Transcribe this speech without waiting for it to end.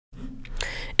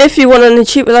If you want any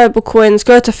cheap reliable coins,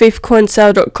 go to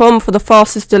fifacoinsale.com for the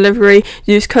fastest delivery.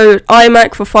 Use code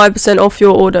IMAC for 5% off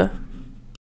your order.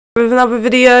 With another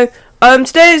video.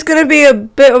 Today is going to be a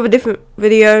bit of a different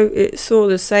video. It's sort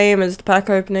of the same as the pack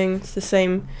opening. It's the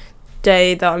same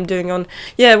day that I'm doing on.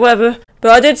 Yeah, whatever. But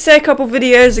I did say a couple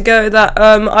videos ago that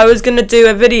I was going to do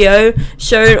a video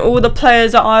showing all the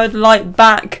players that I would like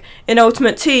back in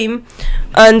Ultimate Team.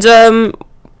 And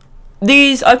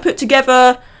these I put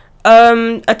together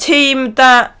a team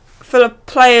that full of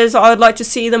players I would like to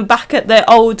see them back at their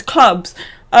old clubs.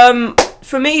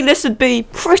 For me, this would be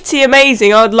pretty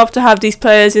amazing. I would love to have these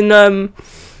players in the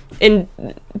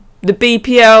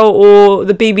BPL or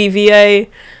the BBVA,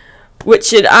 which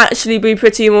should actually be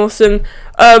pretty awesome.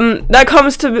 That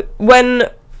comes to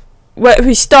when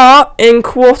we start in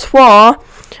Courtois.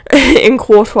 In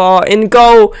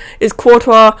goal is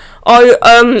Courtois.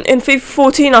 In FIFA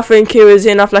 14, I think he was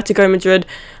in Atletico Madrid.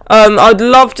 I'd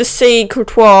love to see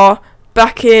Courtois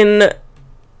back in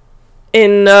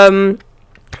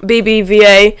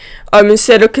BBVA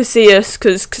instead of Casillas,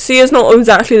 because Casillas not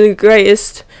exactly the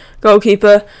greatest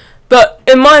goalkeeper, but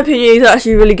in my opinion he's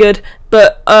actually really good.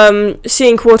 But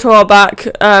seeing Courtois back,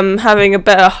 having a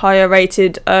better, higher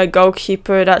rated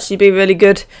goalkeeper would actually be really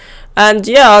good. And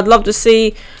yeah, I'd love to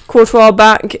see Courtois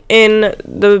back in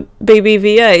the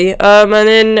BBVA. And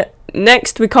then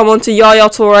next we come on to Yaya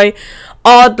Toure.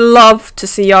 I'd love to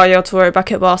see Yaya Toure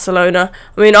back at Barcelona.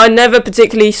 I mean, I never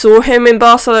particularly saw him in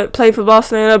Barcelona play for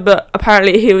Barcelona, but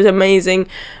apparently he was amazing,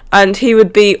 and he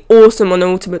would be awesome on the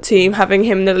Ultimate Team. Having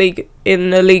him in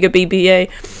the Liga BBVA.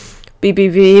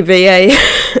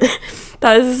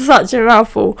 That is such a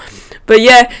mouthful. But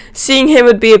yeah, seeing him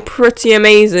would be pretty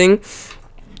amazing.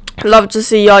 Love to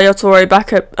see Yaya Toure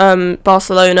back at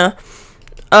Barcelona.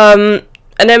 And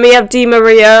then we have Di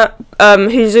Maria,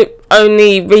 who's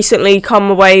only recently come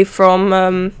away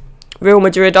from Real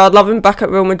Madrid. I'd love him back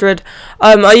at Real Madrid.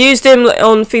 I used him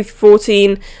on FIFA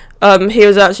 14. He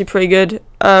was actually pretty good.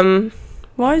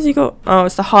 Why has he got... Oh,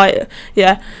 it's the height.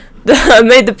 Yeah. I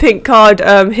made the pink card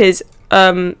his...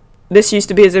 This used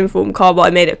to be his inform card, but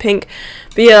I made it pink.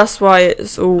 But yeah, that's why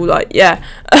it's all like, yeah,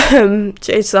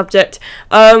 change subject.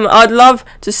 I'd love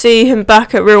to see him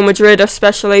back at Real Madrid,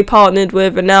 especially partnered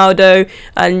with Ronaldo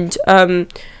and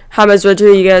James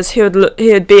Rodriguez. He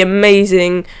would be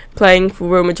amazing playing for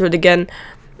Real Madrid again.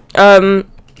 And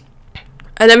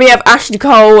then we have Ashley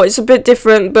Cole. It's a bit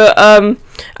different, but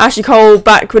Ashley Cole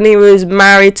back when he was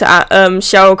married to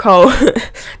Cheryl Cole.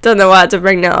 Don't know why I had to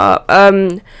bring that up.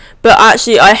 But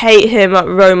actually, I hate him at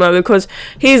Roma because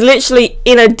he's literally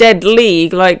in a dead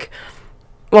league. Like,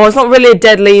 well, it's not really a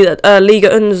dead league.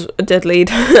 Liga Un's a dead league.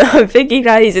 I'm thinking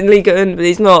that he's in Liga Un, but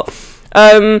he's not.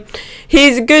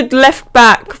 He's a good left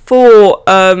back for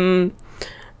the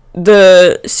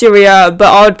Serie A,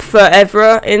 but I'd prefer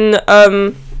Evra in.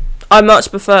 I much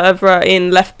prefer Evra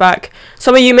in left back.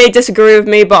 Some of you may disagree with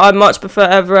me, but I much prefer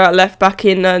Evra at left back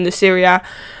in the Serie A.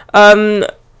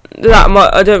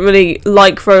 I don't really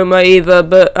like Roma either,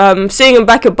 but seeing him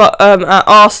back at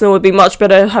Arsenal would be much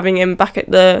better. Having him back at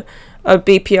the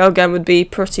BPL again would be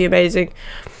pretty amazing.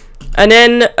 And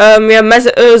then we have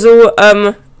Mesut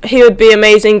Ozil. He would be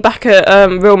amazing back at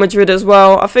Real Madrid as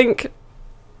well. I think.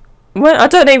 I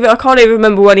can't even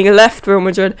remember when he left Real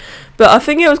Madrid, but I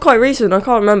think it was quite recent. I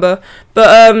can't remember.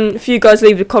 But if you guys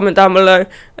leave a comment down below,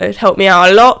 it'd help me out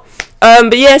a lot.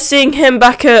 But yeah, seeing him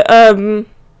back at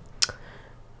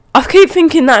I keep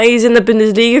thinking that he's in the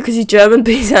Bundesliga because he's German,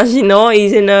 but he's actually not.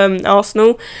 He's in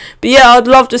Arsenal. But yeah, I'd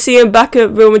love to see him back at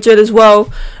Real Madrid as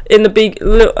well. In the big,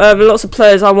 lots of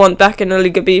players I want back in the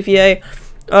Liga BVA,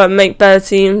 make better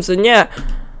teams, and yeah.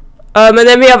 And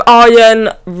then we have Arjen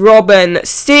Robben.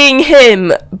 Seeing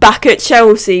him back at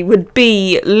Chelsea would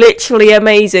be literally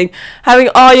amazing. Having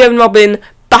Arjen Robben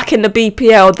back in the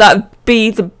BPL,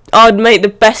 I'd make the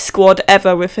best squad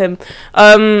ever with him.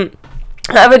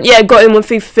 I haven't yet got him with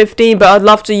FIFA 15, but I'd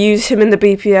love to use him in the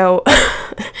BPL.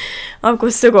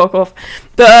 I've still got a cough.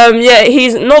 But yeah,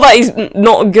 he's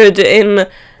not good in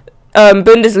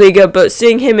Bundesliga, but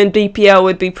seeing him in BPL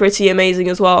would be pretty amazing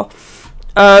as well.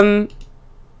 And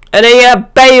then you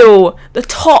have Bale, the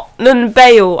Tottenham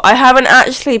Bale. I haven't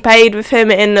actually played with him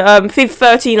in FIFA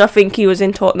 13. I think he was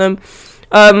in Tottenham,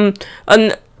 and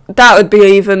that would be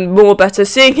even more better.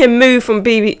 Seeing him move from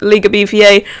Liga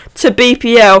BVA to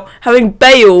BPL, having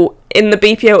Bale in the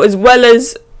BPL as well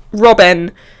as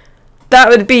Robben, that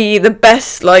would be the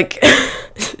best, like,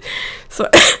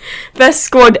 best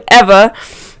squad ever.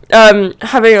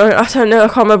 Having, I don't know, I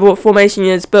can't remember what formation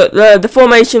is, but the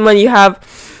formation when you have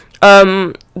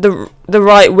the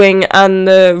right wing and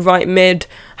the right mid,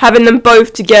 having them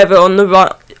both together on the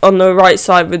on the right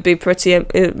side would be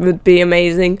it would be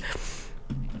amazing.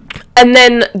 And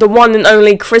then the one and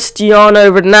only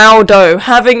Cristiano Ronaldo,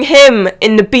 having him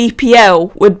in the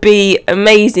BPL would be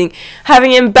amazing.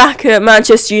 Having him back at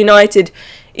Manchester United,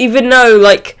 even though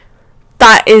like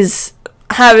that is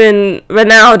having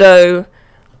Ronaldo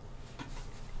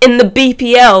in the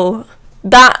BPL,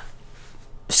 that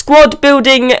squad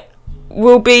building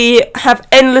will have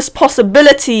endless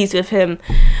possibilities with him.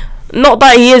 Not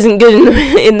that he isn't good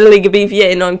in the Liga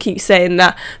BVA, and I keep saying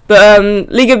that, but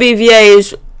Liga BVA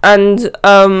is and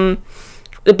the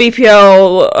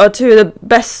BPL are two of the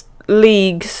best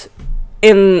leagues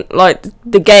in like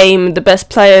the game, the best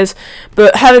players.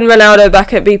 But having Ronaldo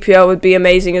back at BPL would be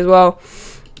amazing as well.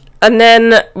 And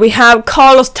then we have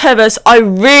Carlos Tevez. I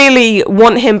really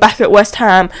want him back at West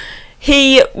Ham.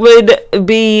 He would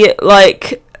be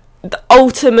like the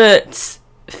ultimate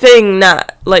thing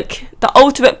that, like, the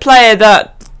ultimate player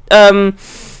that the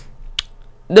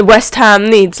West Ham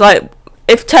needs. Like,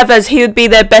 if Tevez, he would be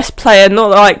their best player. Not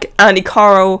like Andy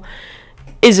Carroll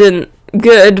isn't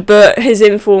good, but his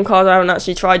inform card I haven't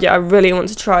actually tried yet. I really want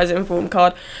to try his inform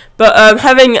card. But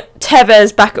having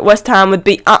Tevez back at West Ham would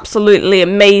be absolutely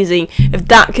amazing. If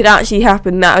that could actually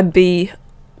happen, that would be,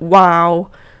 wow,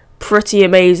 pretty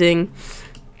amazing.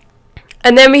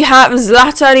 And then we have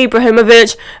Zlatan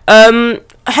Ibrahimovic.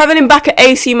 Having him back at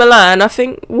AC Milan, I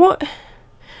think, what?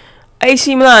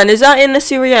 AC Milan, is that in the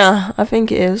Serie A? I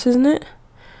think it is, isn't it?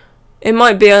 It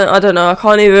might be, I don't know, I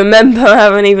can't even remember, I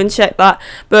haven't even checked that.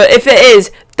 But if it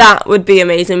is, that would be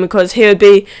amazing, because he would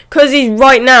be, because he's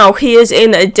right now, he is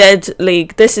in a dead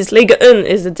league. This is Liga 1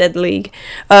 is a dead league.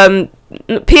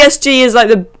 PSG is like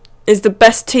the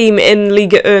best team in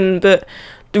Liga 1, but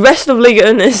the rest of Liga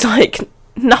 1 is like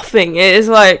nothing. It is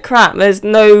like crap. There's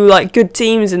no like good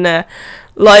teams in there.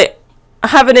 Like,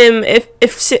 having him, I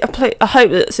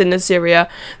hope that's in the Serie A,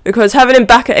 because having him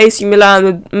back at AC Milan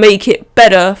would make it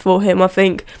better for him, I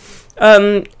think.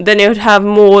 Then he would have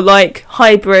more like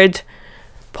hybrid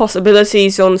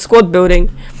possibilities on squad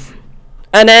building.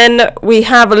 And then we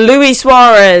have Luis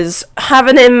Suarez,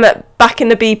 having him back in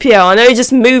the BPL. I know he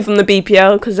just moved from the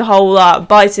BPL because the whole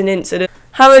biting incident.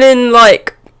 Having him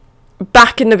like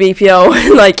back in the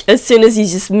BPL, like as soon as he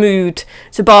just moved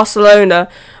to Barcelona.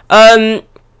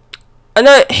 I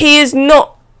know he is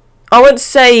not, I wouldn't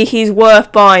say he's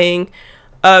worth buying,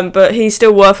 but he's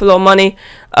still worth a lot of money.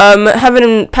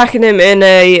 Packing him in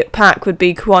a pack would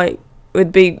be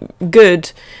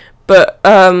good, but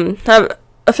I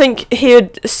think he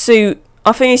would suit.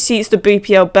 I think he suits the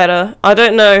BPL better. I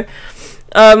don't know.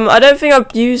 I don't think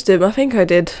I've used him. I think I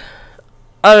did.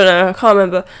 I don't know. I can't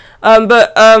remember.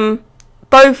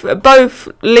 Both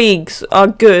leagues are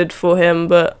good for him,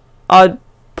 but I'd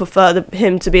prefer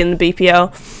him to be in the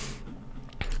BPL.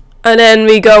 And then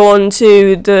we go on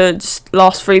to the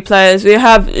last three players. We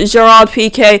have Gerard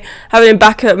Piqué, having him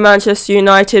back at Manchester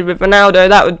United with Ronaldo.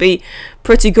 That would be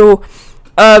pretty cool.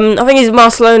 I think he's in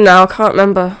Barcelona now. I can't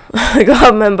remember.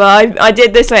 I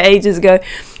did this like ages ago.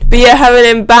 But yeah, having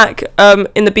him back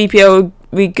in the BPL would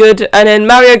be good. And then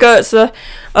Mario Götze.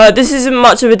 This isn't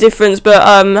much of a difference, but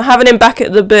having him back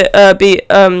at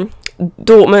the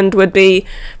Dortmund would be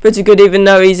pretty good, even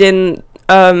though he's in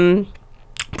Bayern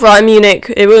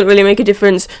Munich. It wouldn't really make a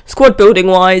difference squad building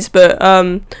wise, but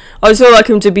I would still like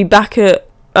him to be back at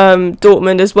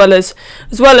Dortmund, as well as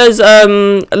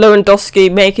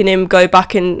Lewandowski. Making him go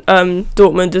back in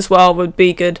Dortmund as well would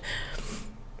be good.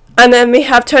 And then we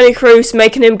have Toni Kroos,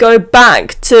 making him go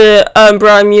back to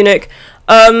Bayern Munich.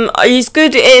 He's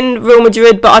good in Real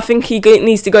Madrid, but I think he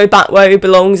needs to go back where he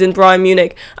belongs in Bayern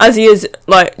Munich, as he is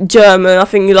like German. I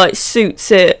think he like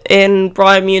suits it in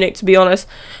Bayern Munich, to be honest.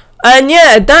 And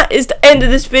yeah, that is the end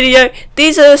of this video.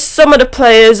 These are some of the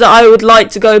players that I would like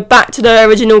to go back to their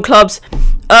original clubs.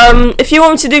 If you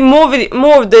want me to do more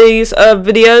of these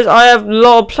videos, I have a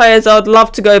lot of players I'd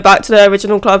love to go back to their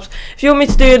original clubs. If you want me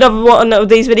to do another one of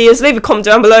these videos, leave a comment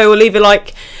down below or leave a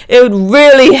like. It would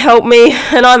really help me,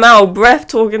 and I'm out of breath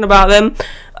talking about them.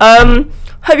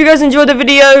 Hope you guys enjoyed the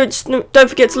video. Just don't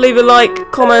forget to leave a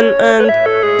like, comment, and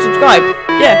subscribe.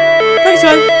 Yeah, thanks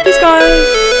guys. Peace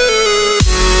guys.